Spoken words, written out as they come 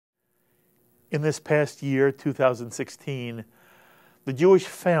In this past year, 2016, the Jewish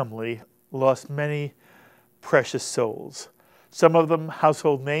family lost many precious souls. Some of them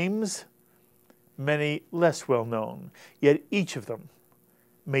household names, many less well known. Yet each of them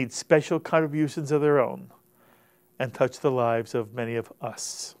made special contributions of their own and touched the lives of many of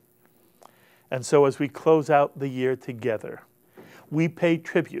us. And so as we close out the year together, we pay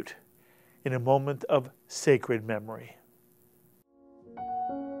tribute in a moment of sacred memory.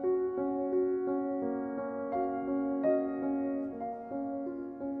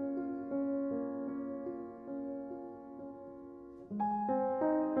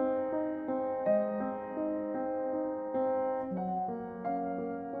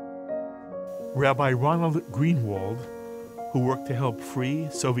 Rabbi Ronald Greenwald, who worked to help free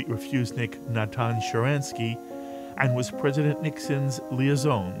Soviet refusenik Natan Sharansky and was President Nixon's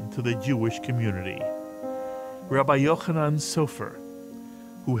liaison to the Jewish community. Rabbi Yochanan Sofer,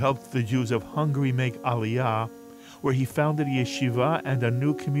 who helped the Jews of Hungary make Aliyah, where he founded a yeshiva and a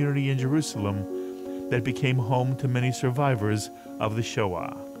new community in Jerusalem that became home to many survivors of the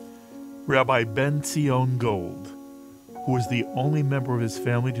Shoah. Rabbi Ben Zion Gold, who was the only member of his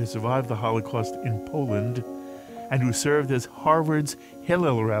family to survive the Holocaust in Poland, and who served as Harvard's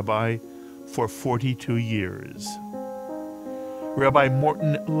Hillel Rabbi for 42 years. Rabbi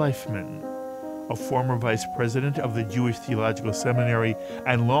Morton Leifman, a former vice president of the Jewish Theological Seminary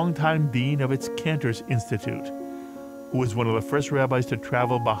and longtime dean of its Cantor's Institute, who was one of the first rabbis to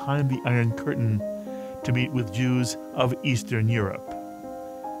travel behind the Iron Curtain to meet with Jews of Eastern Europe.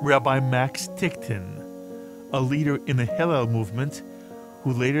 Rabbi Max Tichtin, a leader in the Hillel movement,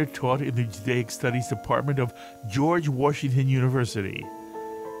 who later taught in the Judaic Studies Department of George Washington University.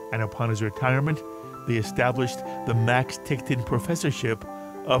 And upon his retirement, they established the Max Tichtin Professorship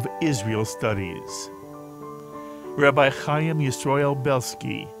of Israel Studies. Rabbi Chaim Yisroel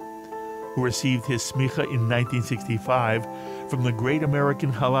Belsky, who received his smicha in 1965 from the great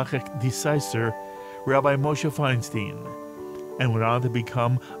American halachic decisor, Rabbi Moshe Feinstein, and went on to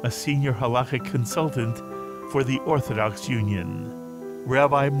become a senior halachic consultant for the Orthodox Union.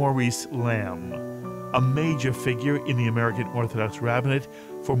 Rabbi Maurice Lamb, a major figure in the American Orthodox rabbinate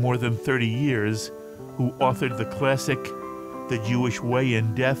for more than 30 years, who authored the classic The Jewish Way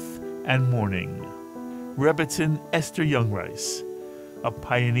in Death and Mourning. Rebbetzin Esther Youngrice, a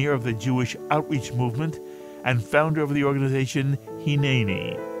pioneer of the Jewish outreach movement and founder of the organization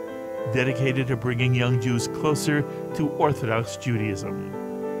Hineni, dedicated to bringing young Jews closer to Orthodox Judaism.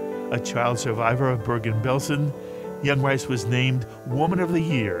 A child survivor of Bergen-Belsen, Youngrice was named Woman of the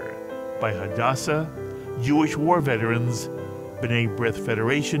Year by Hadassah, Jewish War Veterans, B'nai B'rith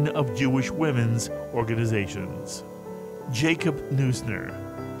Federation of Jewish Women's Organizations. Jacob Neusner,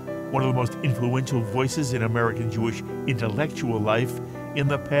 one of the most influential voices in American Jewish intellectual life in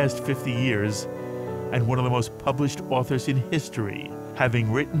the past 50 years, and one of the most published authors in history,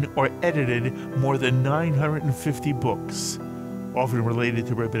 having written or edited more than 950 books, often related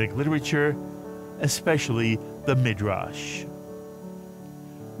to rabbinic literature, especially the Midrash.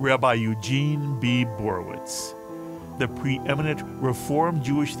 Rabbi Eugene B. Borowitz, the preeminent Reform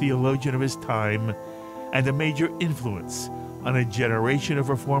Jewish theologian of his time and a major influence on a generation of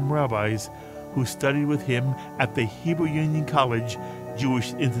Reform rabbis who studied with him at the Hebrew Union College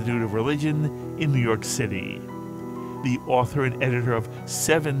Jewish Institute of Religion in New York City. The author and editor of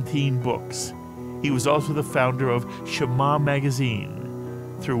 17 books, he was also the founder of Shema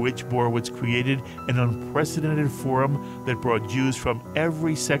magazine, through which Borowitz created an unprecedented forum that brought Jews from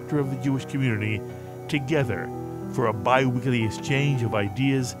every sector of the Jewish community together for a bi-weekly exchange of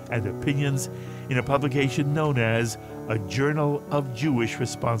ideas and opinions in a publication known as A Journal of Jewish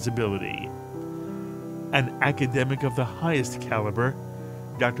Responsibility. An academic of the highest caliber,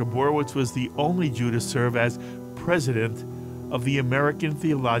 Dr. Borowitz was the only Jew to serve as president of the American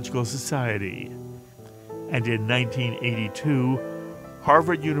Theological Society. And in 1982,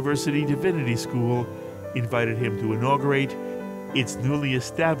 Harvard University Divinity School invited him to inaugurate its newly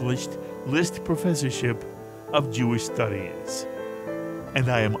established List Professorship of Jewish Studies. And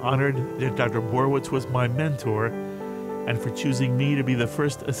I am honored that Dr. Borowitz was my mentor and for choosing me to be the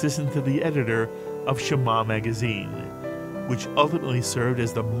first assistant to the editor of Shema magazine, which ultimately served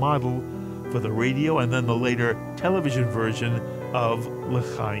as the model for the radio and then the later television version of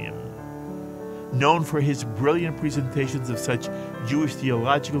L'Chaim. Known for his brilliant presentations of such Jewish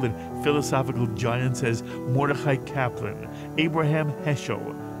theological and philosophical giants as Mordechai Kaplan, Abraham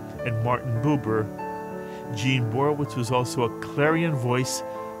Heschel, and Martin Buber, Gene Borowitz was also a clarion voice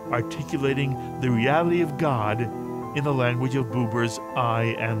articulating the reality of God in the language of Buber's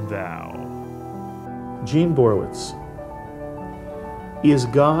I and Thou. Gene Borowitz. Is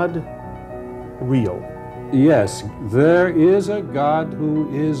God real? Yes, there is a God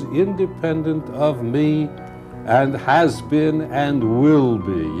who is independent of me and has been and will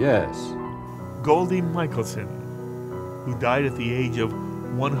be, yes. Goldie Michelson, who died at the age of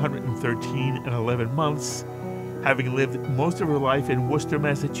 113 and 11 months, having lived most of her life in Worcester,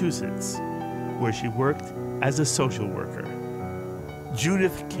 Massachusetts, where she worked as a social worker.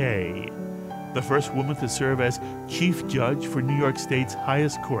 Judith Kay, the first woman to serve as chief judge for New York State's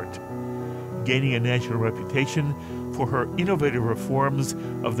highest court, gaining a national reputation for her innovative reforms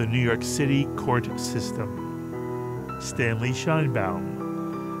of the New York City court system. Stanley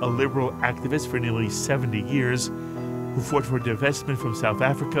Scheinbaum, a liberal activist for nearly 70 years, who fought for divestment from South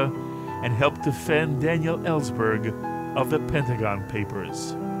Africa and helped defend Daniel Ellsberg of the Pentagon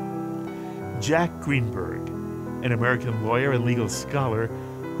Papers. Jack Greenberg, an American lawyer and legal scholar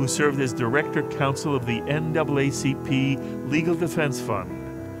who served as director counsel of the NAACP Legal Defense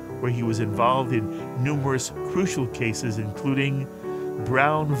Fund, where he was involved in numerous crucial cases, including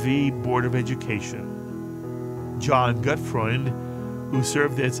Brown v. Board of Education. John Gutfreund, who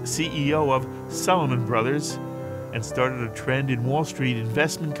served as CEO of Salomon Brothers and started a trend in Wall Street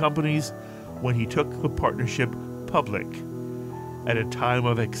investment companies when he took the partnership public. At a time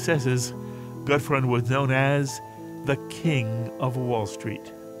of excesses, Gutfreund was known as the King of Wall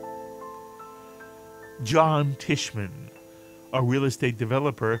Street. John Tishman, a real estate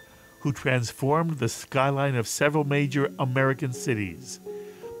developer who transformed the skyline of several major American cities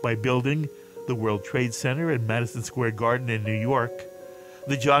by building the World Trade Center and Madison Square Garden in New York,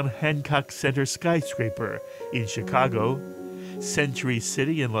 the John Hancock Center skyscraper in Chicago, Century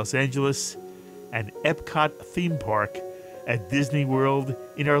City in Los Angeles, and Epcot theme park at Disney World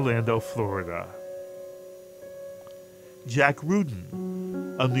in Orlando, Florida. Jack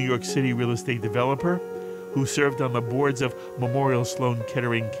Rudin, a New York City real estate developer who served on the boards of Memorial Sloan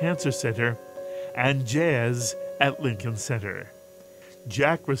Kettering Cancer Center and Jazz at Lincoln Center.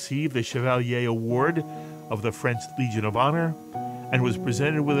 Jack received the Chevalier Award of the French Legion of Honor and was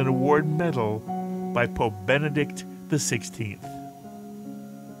presented with an award medal by Pope Benedict XVI.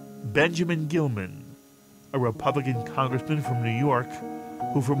 Benjamin Gilman, a Republican congressman from New York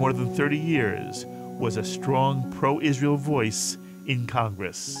who for more than 30 years was a strong pro-Israel voice in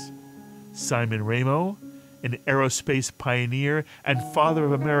Congress. Simon Ramo, an aerospace pioneer and father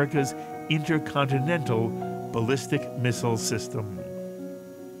of America's intercontinental ballistic missile system.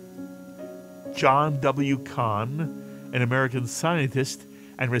 John W. Kahn, an American scientist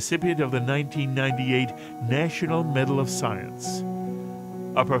and recipient of the 1998 National Medal of Science.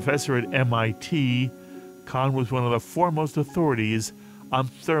 A professor at MIT, Kahn was one of the foremost authorities on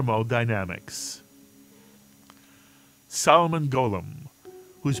thermodynamics. Solomon Golub,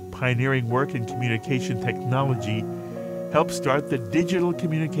 whose pioneering work in communication technology helped start the digital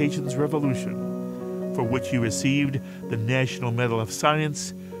communications revolution, for which he received the National Medal of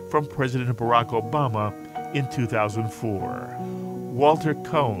Science from President Barack Obama in 2004. Walter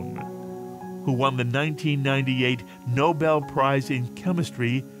Kohn, who won the 1998 Nobel Prize in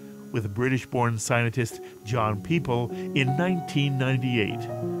Chemistry with British-born scientist John People in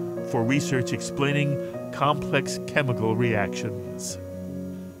 1998 for research explaining complex chemical reactions.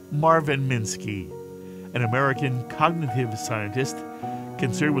 Marvin Minsky, an American cognitive scientist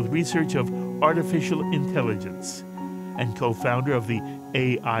concerned with research of artificial intelligence and co-founder of the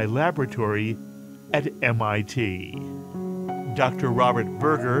AI Laboratory at MIT. Dr. Robert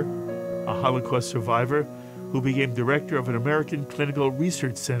Berger, a Holocaust survivor who became director of an American clinical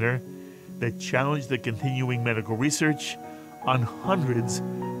research center that challenged the continuing medical research on hundreds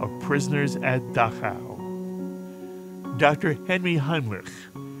of prisoners at Dachau. Dr. Henry Heimlich,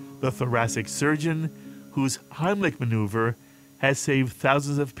 the thoracic surgeon whose Heimlich maneuver has saved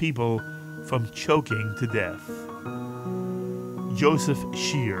thousands of people from choking to death. Joseph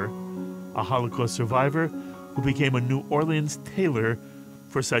Shear, a Holocaust survivor who became a New Orleans tailor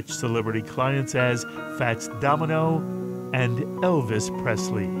for such celebrity clients as Fats Domino and Elvis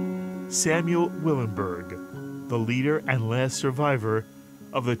Presley. Samuel Willenberg, the leader and last survivor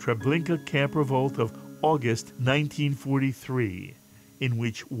of the Treblinka camp revolt of August 1943, in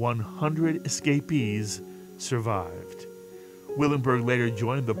which 100 escapees survived. Willenberg later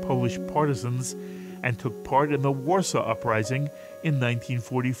joined the Polish partisans and took part in the Warsaw Uprising in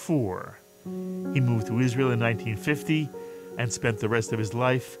 1944. He moved to Israel in 1950 and spent the rest of his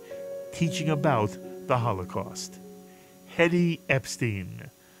life teaching about the Holocaust. Hetty Epstein,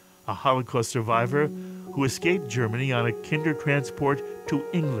 a Holocaust survivor who escaped Germany on a kinder transport to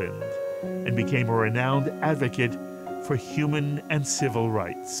England and became a renowned advocate for human and civil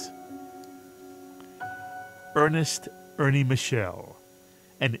rights. Ernest Ernie Michel,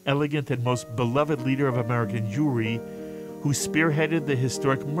 an elegant and most beloved leader of American Jewry, who spearheaded the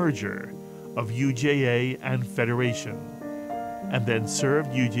historic merger of UJA and Federation, and then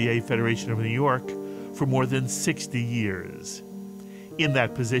served UJA Federation of New York for more than 60 years. In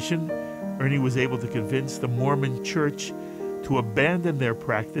that position, Ernie was able to convince the Mormon Church to abandon their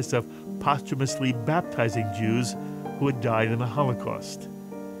practice of posthumously baptizing Jews who had died in the Holocaust.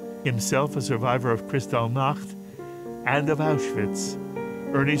 Himself a survivor of Kristallnacht and of Auschwitz,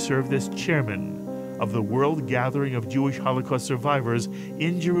 Ernie served as chairman of the World Gathering of Jewish Holocaust Survivors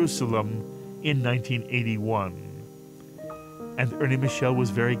in Jerusalem in 1981. And Ernie Michel was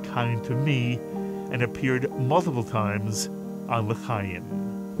very kind to me and appeared multiple times on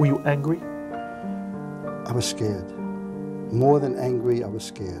L'Chaim. Were you angry? I was scared. More than angry, I was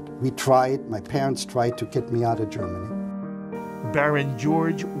scared. My parents tried to get me out of Germany. Baron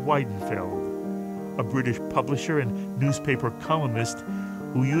George Weidenfeld, a British publisher and newspaper columnist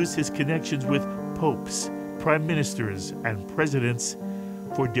who used his connections with popes, prime ministers, and presidents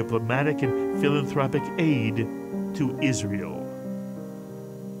for diplomatic and philanthropic aid to Israel.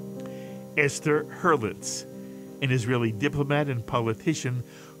 Esther Hurlitz, an Israeli diplomat and politician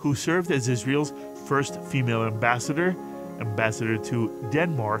who served as Israel's first female ambassador to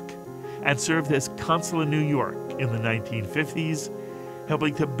Denmark, and served as consul in New York in the 1950s,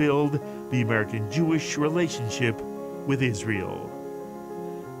 helping to build the American-Jewish relationship with Israel.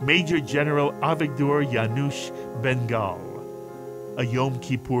 Major General Avigdor Janusz Ben-Gal, a Yom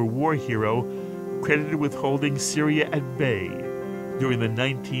Kippur War hero credited with holding Syria at bay during the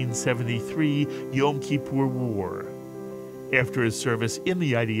 1973 Yom Kippur War. After his service in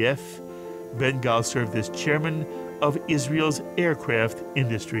the IDF, Ben-Gal served as chairman of Israel's aircraft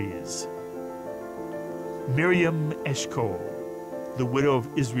industries. Miriam Eshkol, the widow of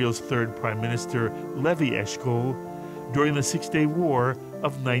Israel's third prime minister Levi Eshkol, during the Six-Day War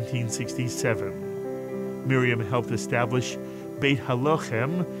of 1967. Miriam helped establish Beit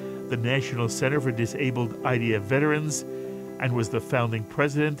HaLochem, the National Center for Disabled IDF Veterans, and was the founding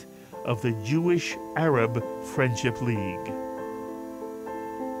president of the Jewish-Arab Friendship League.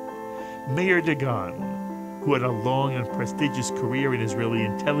 Meir Dagan, who had a long and prestigious career in Israeli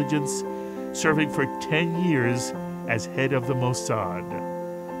intelligence, serving for 10 years as head of the Mossad.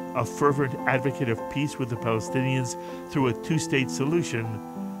 A fervent advocate of peace with the Palestinians through a two-state solution,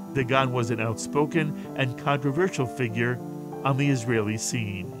 Dagan was an outspoken and controversial figure on the Israeli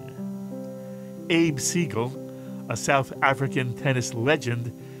scene. Abe Siegel, a South African tennis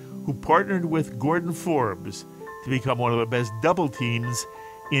legend who partnered with Gordon Forbes to become one of the best double teams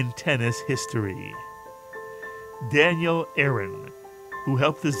in tennis history. Daniel Aaron, who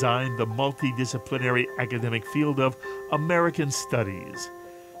helped design the multidisciplinary academic field of American Studies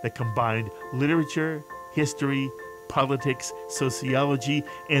that combined literature, history, politics, sociology,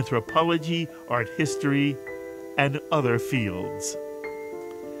 anthropology, art history, and other fields.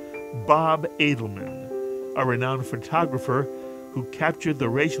 Bob Edelman, a renowned photographer who captured the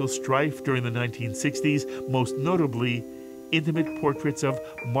racial strife during the 1960s, most notably intimate portraits of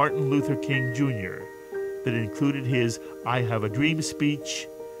Martin Luther King Jr. that included his I Have a Dream speech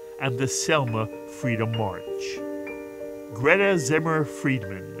and the Selma Freedom March. Greta Zemmer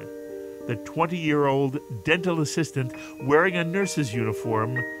Friedman, the 20-year-old dental assistant wearing a nurse's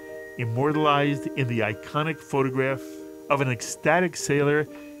uniform, immortalized in the iconic photograph of an ecstatic sailor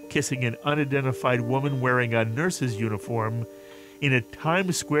kissing an unidentified woman wearing a nurse's uniform in a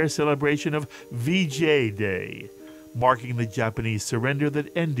Times Square celebration of VJ Day, marking the Japanese surrender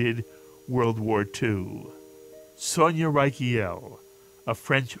that ended World War II. Sonia Reichiel, a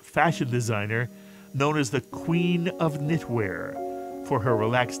French fashion designer known as the Queen of Knitwear for her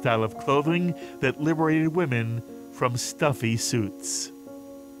relaxed style of clothing that liberated women from stuffy suits.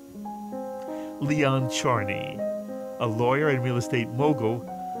 Leon Charney, a lawyer and real estate mogul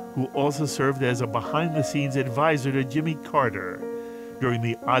who also served as a behind-the-scenes advisor to Jimmy Carter during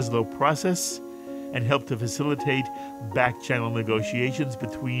the Oslo process and helped to facilitate back-channel negotiations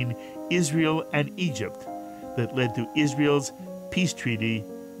between Israel and Egypt that led to Israel's peace treaty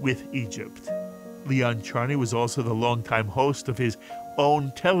with Egypt. Leon Charney was also the longtime host of his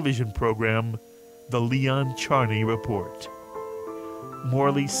own television program, The Leon Charney Report.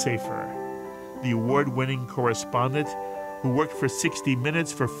 Morley Safer, the award-winning correspondent who worked for 60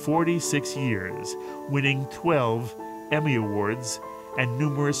 Minutes for 46 years, winning 12 Emmy Awards and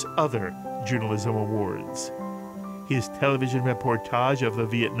numerous other journalism awards. His television reportage of the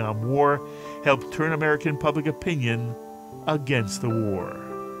Vietnam War helped turn American public opinion against the war.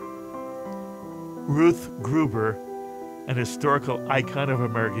 Ruth Gruber, an historical icon of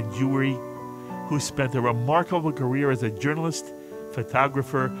American Jewry, who spent a remarkable career as a journalist,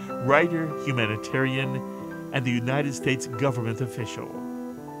 photographer, writer, humanitarian, and the United States government official.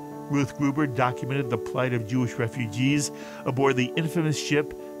 Ruth Gruber documented the plight of Jewish refugees aboard the infamous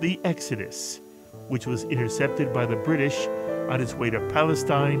ship the Exodus, which was intercepted by the British on its way to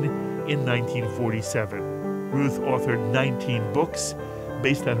Palestine in 1947. Ruth authored 19 books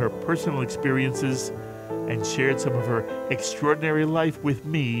based on her personal experiences and shared some of her extraordinary life with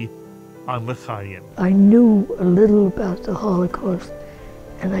me on L'chaim. I knew a little about the Holocaust,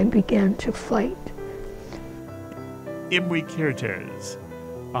 and I began to fight. Imre Kertész,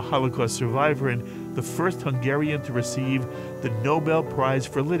 a Holocaust survivor and the first Hungarian to receive the Nobel Prize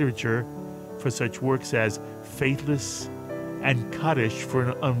for Literature for such works as Faithless and Kaddish for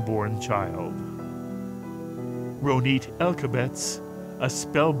an Unborn Child. Ronit Elkabetz, a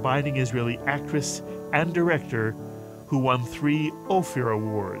spellbinding Israeli actress and director who won 3 Ophir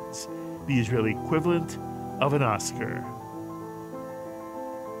Awards, the Israeli equivalent of an Oscar.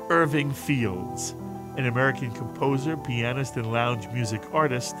 Irving Fields, an American composer, pianist, and lounge music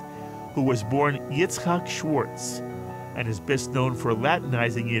artist who was born Yitzhak Schwartz and is best known for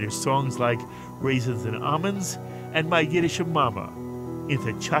Latinizing Yiddish songs like Raisins and Almonds and My Yiddish Mama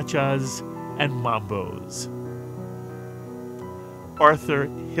into cha-chas and mambos. Arthur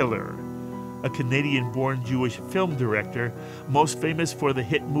Hiller, a Canadian-born Jewish film director, most famous for the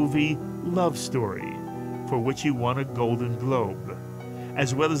hit movie Love Story, for which he won a Golden Globe,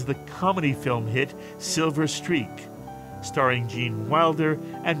 as well as the comedy film hit Silver Streak, starring Gene Wilder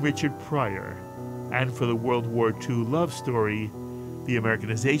and Richard Pryor, and for the World War II love story, the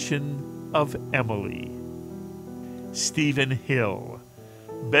Americanization of Emily. Stephen Hill,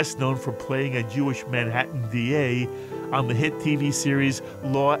 best known for playing a Jewish Manhattan DA on the hit TV series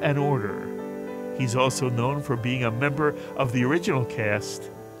Law and Order. He's also known for being a member of the original cast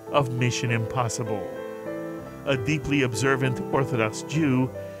of Mission Impossible. A deeply observant Orthodox Jew,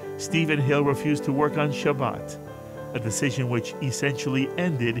 Stephen Hill refused to work on Shabbat, a decision which essentially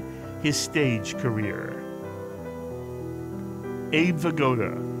ended his stage career. Abe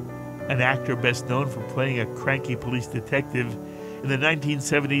Vigoda, an actor best known for playing a cranky police detective in the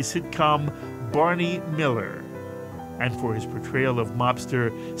 1970s sitcom Barney Miller, and for his portrayal of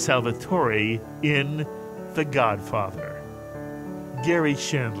mobster Salvatore in The Godfather. Gary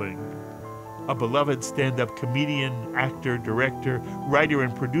Shandling, a beloved stand-up comedian, actor, director, writer,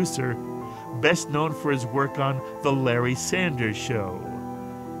 and producer, best known for his work on The Larry Sanders Show.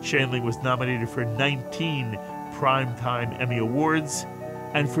 Shandling was nominated for 19 Primetime Emmy Awards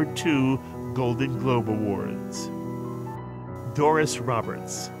and for 2 Golden Globe Awards. Doris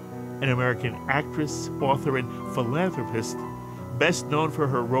Roberts, an American actress, author, and philanthropist, best known for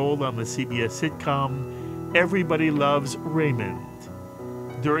her role on the CBS sitcom Everybody Loves Raymond.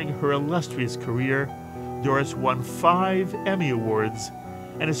 During her illustrious career, Doris won 5 Emmy Awards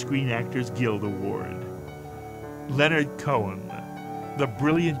and a Screen Actors Guild Award. Leonard Cohen, the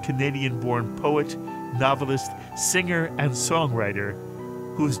brilliant Canadian-born poet, novelist, singer, and songwriter,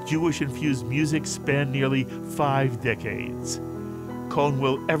 whose Jewish-infused music spanned nearly 5 decades. Cohen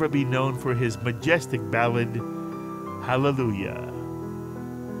will ever be known for his majestic ballad, Hallelujah.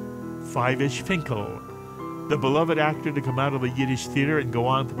 Five-ish Finkel, the beloved actor to come out of the Yiddish theater and go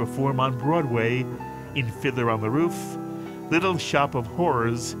on to perform on Broadway in Fiddler on the Roof, Little Shop of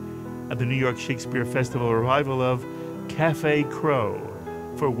Horrors, and the New York Shakespeare Festival revival of Café Crow,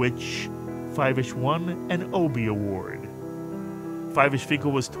 for which Five-ish won an Obie Award. Five-ish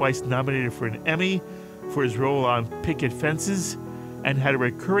Finkel was twice nominated for an Emmy for his role on Picket Fences and had a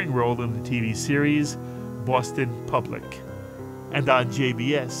recurring role in the TV series Boston Public. And on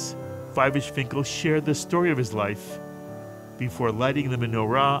JBS, Five-ish Finkel shared the story of his life before lighting the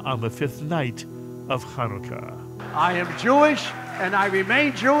menorah on the 5th night of Hanukkah. I am Jewish, and I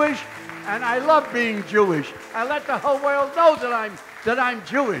remain Jewish, and I love being Jewish. I let the whole world know that I'm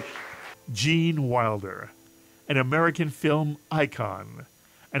Jewish. Gene Wilder, an American film icon,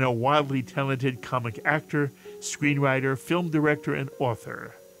 and a wildly talented comic actor, screenwriter, film director, and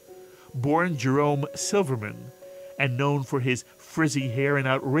author. Born Jerome Silverman, and known for his frizzy hair and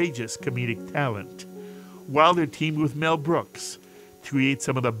outrageous comedic talent, Wilder teamed with Mel Brooks to create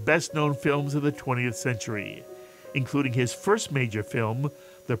some of the best-known films of the 20th century, including his first major film,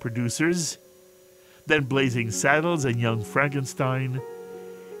 The Producers, then Blazing Saddles and Young Frankenstein.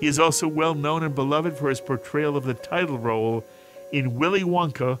 He is also well known and beloved for his portrayal of the title role in Willy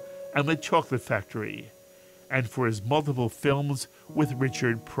Wonka and the Chocolate Factory, and for his multiple films with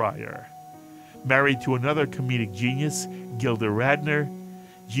Richard Pryor. Married to another comedic genius, Gilda Radner,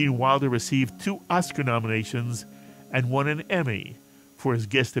 Gene Wilder received 2 Oscar nominations and won an Emmy for his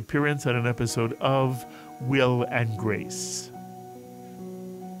guest appearance on an episode of Will and Grace.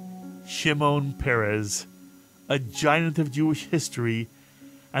 Shimon Peres, a giant of Jewish history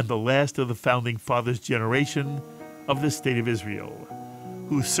and the last of the founding fathers' generation of the State of Israel,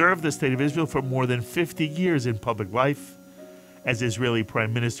 who served the State of Israel for more than 50 years in public life as Israeli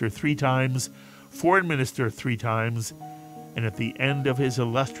Prime Minister 3 times, Foreign Minister 3 times, and at the end of his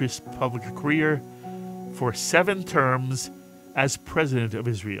illustrious public career, for 7 terms as President of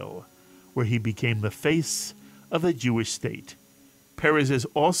Israel, where he became the face of the Jewish state. Peres is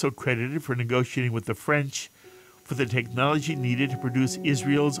also credited for negotiating with the French for the technology needed to produce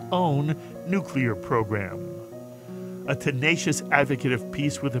Israel's own nuclear program. A tenacious advocate of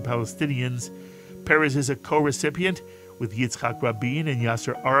peace with the Palestinians, Peres is a co-recipient with Yitzhak Rabin and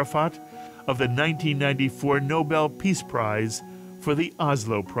Yasser Arafat of the 1994 Nobel Peace Prize for the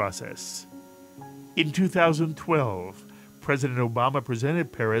Oslo process. In 2012, President Obama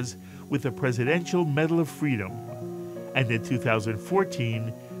presented Peres with the Presidential Medal of Freedom, and in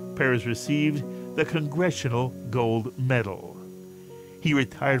 2014, Peres received the Congressional Gold Medal. He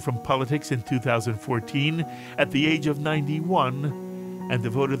retired from politics in 2014 at the age of 91 and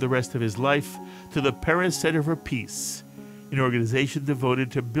devoted the rest of his life to the Peres Center for Peace, an organization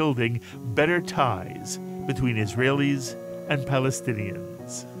devoted to building better ties between Israelis and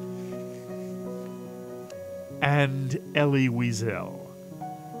Palestinians. And Elie Wiesel,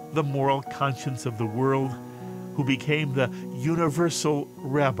 the moral conscience of the world, who became the universal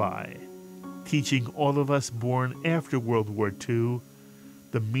rabbi, teaching all of us born after World War II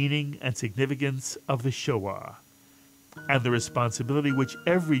the meaning and significance of the Shoah, and the responsibility which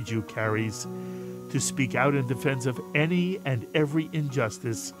every Jew carries to speak out in defense of any and every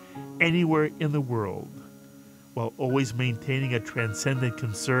injustice anywhere in the world, while always maintaining a transcendent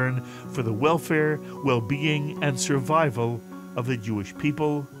concern for the welfare, well-being, and survival of the Jewish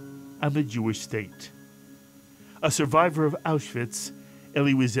people and the Jewish state. A survivor of Auschwitz,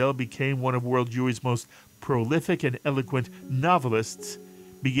 Elie Wiesel became one of world Jewry's most prolific and eloquent novelists,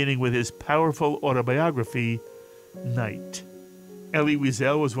 beginning with his powerful autobiography, Night. Elie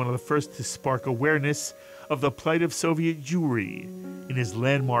Wiesel was one of the first to spark awareness of the plight of Soviet Jewry in his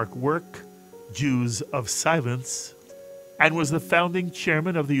landmark work, Jews of Silence, and was the founding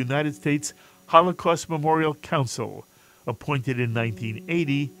chairman of the United States Holocaust Memorial Council, appointed in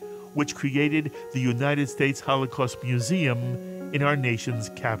 1980, which created the United States Holocaust Museum in our nation's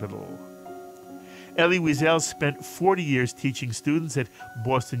capital. Elie Wiesel spent 40 years teaching students at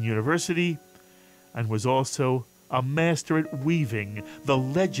Boston University and was also a master at weaving the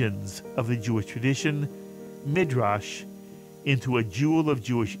legends of the Jewish tradition, Midrash, into a jewel of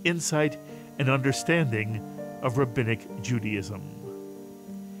Jewish insight and understanding of Rabbinic Judaism.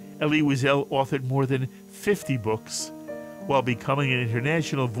 Elie Wiesel authored more than 50 books while becoming an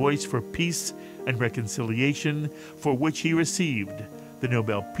international voice for peace and reconciliation, for which he received the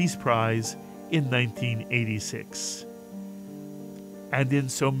Nobel Peace Prize in 1986. And in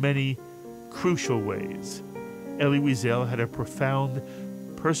so many crucial ways, Elie Wiesel had a profound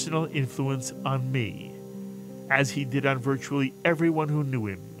personal influence on me, as he did on virtually everyone who knew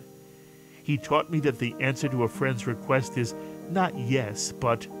him. He taught me that the answer to a friend's request is not yes,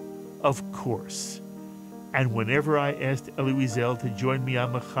 but of course. And whenever I asked Elie Wiesel to join me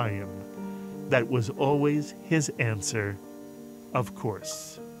on L'chaim, that was always his answer, of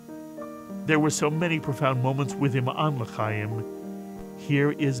course. There were so many profound moments with him on L'chaim.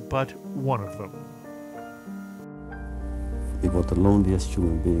 Here is but one of them. We were the loneliest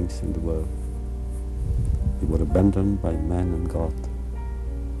human beings in the world. We were abandoned by man and God.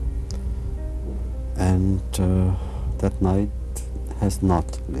 And that night has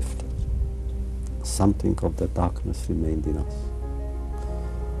not lifted. Something of the darkness remained in us.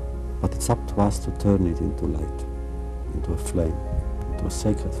 But it's up to us to turn it into light, into a flame, into a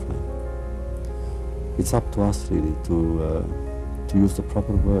sacred flame. It's up to us really to use the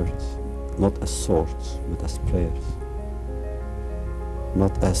proper words, not as swords, but as prayers.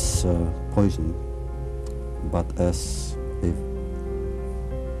 Not as poison, but as a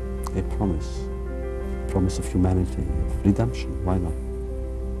promise of humanity, of redemption. Why not?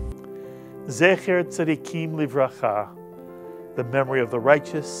 Zecher Tzadikim Livracha, the memory of the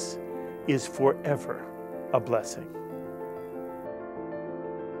righteous, is forever a blessing.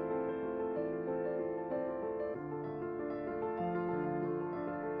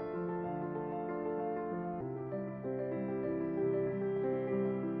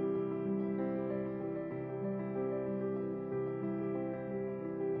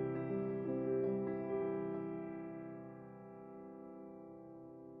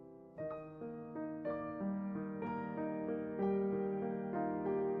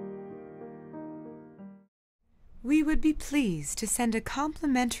 We would be pleased to send a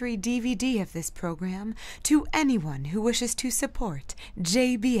complimentary DVD of this program to anyone who wishes to support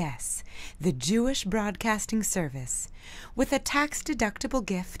JBS, the Jewish Broadcasting Service, with a tax-deductible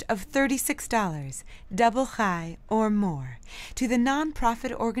gift of $36, double chai or more, to the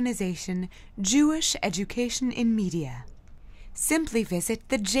nonprofit organization Jewish Education in Media. Simply visit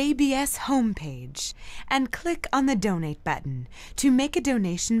the JBS homepage and click on the Donate button to make a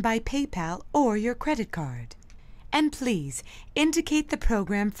donation by PayPal or your credit card. And please indicate the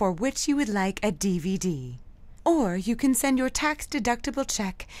program for which you would like a DVD. Or you can send your tax-deductible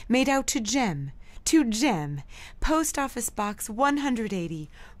check made out to Jim, Post Office Box 180,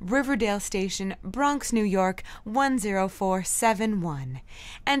 Riverdale Station, Bronx, New York 10471.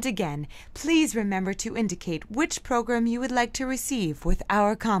 And again, please remember to indicate which program you would like to receive with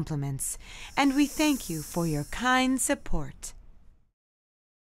our compliments. And we thank you for your kind support.